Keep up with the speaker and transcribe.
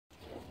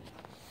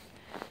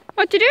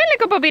What you doing,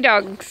 little puppy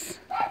dogs?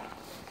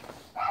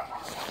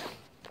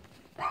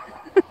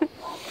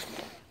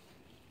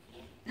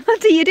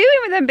 What are you doing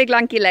with them big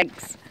lanky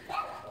legs?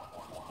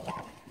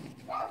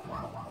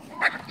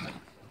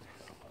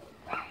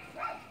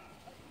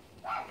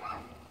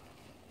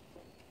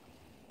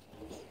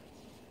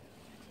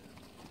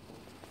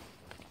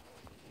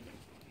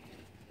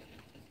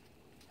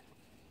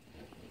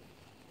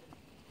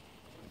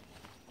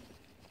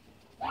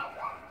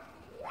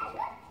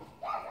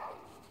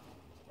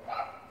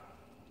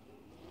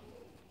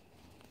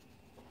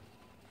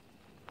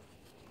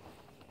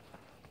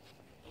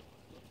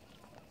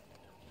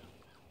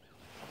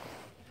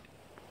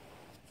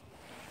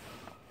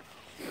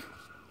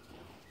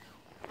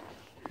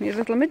 These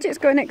little midgets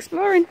going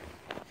exploring.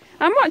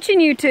 I'm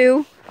watching you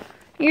two.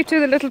 You two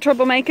the little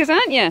troublemakers,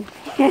 aren't you?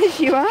 Yes,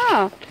 you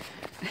are.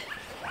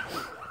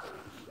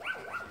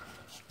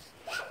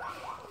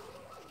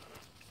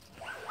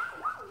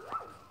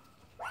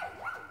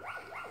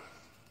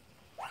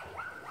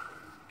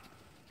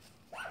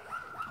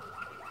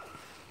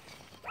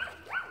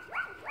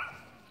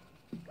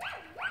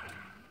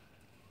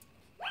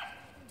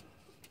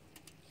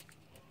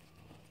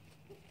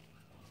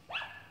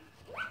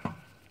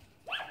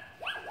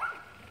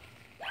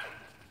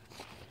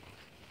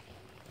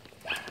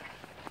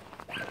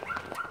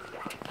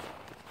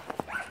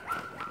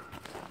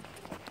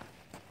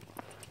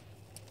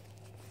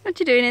 What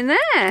you doing in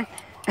there?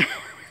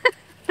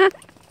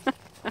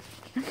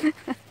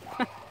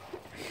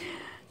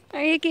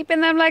 Are you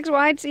keeping them legs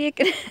wide so you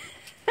can...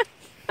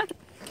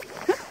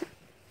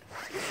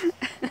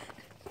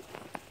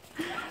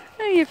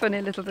 Oh, you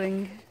funny little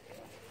thing.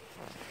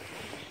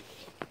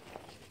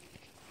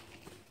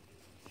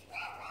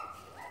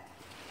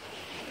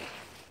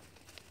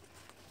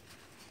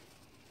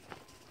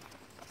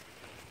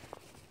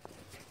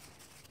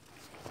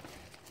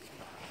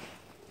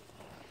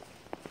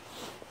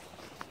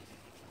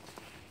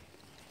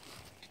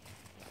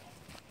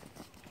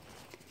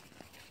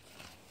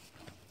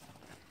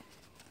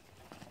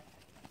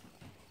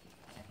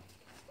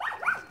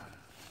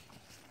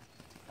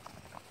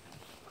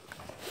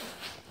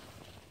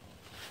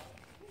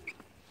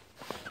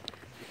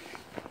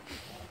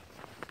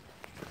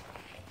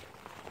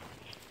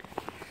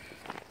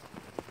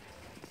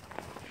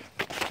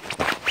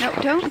 No,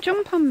 don't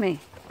jump on me.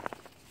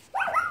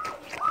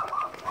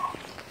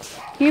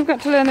 You've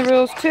got to learn the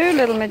rules too,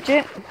 little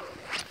midget.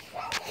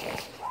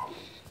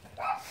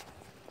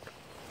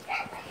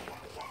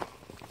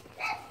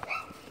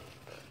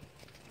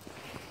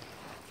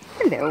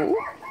 Hello.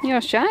 You're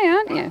shy,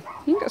 aren't you?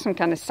 You've got some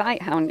kind of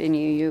sight hound in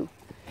you,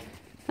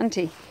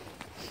 auntie.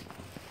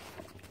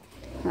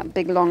 That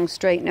big, long,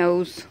 straight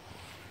nose.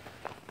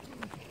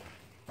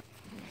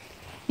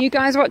 You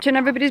guys watching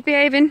everybody's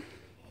behaving?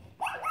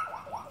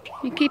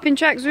 You keeping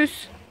track,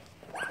 Zeus?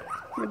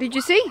 What did you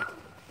see?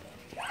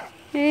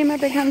 Hey, my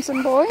big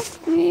handsome boy.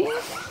 Hey.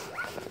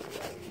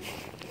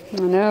 I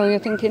know, you're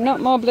thinking, not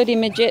more bloody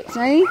midgets,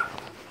 eh?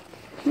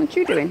 What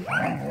you doing?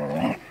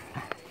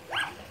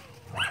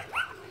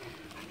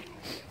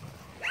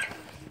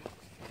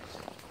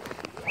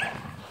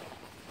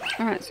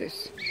 Alright,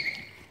 Zeus.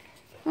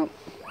 Oh.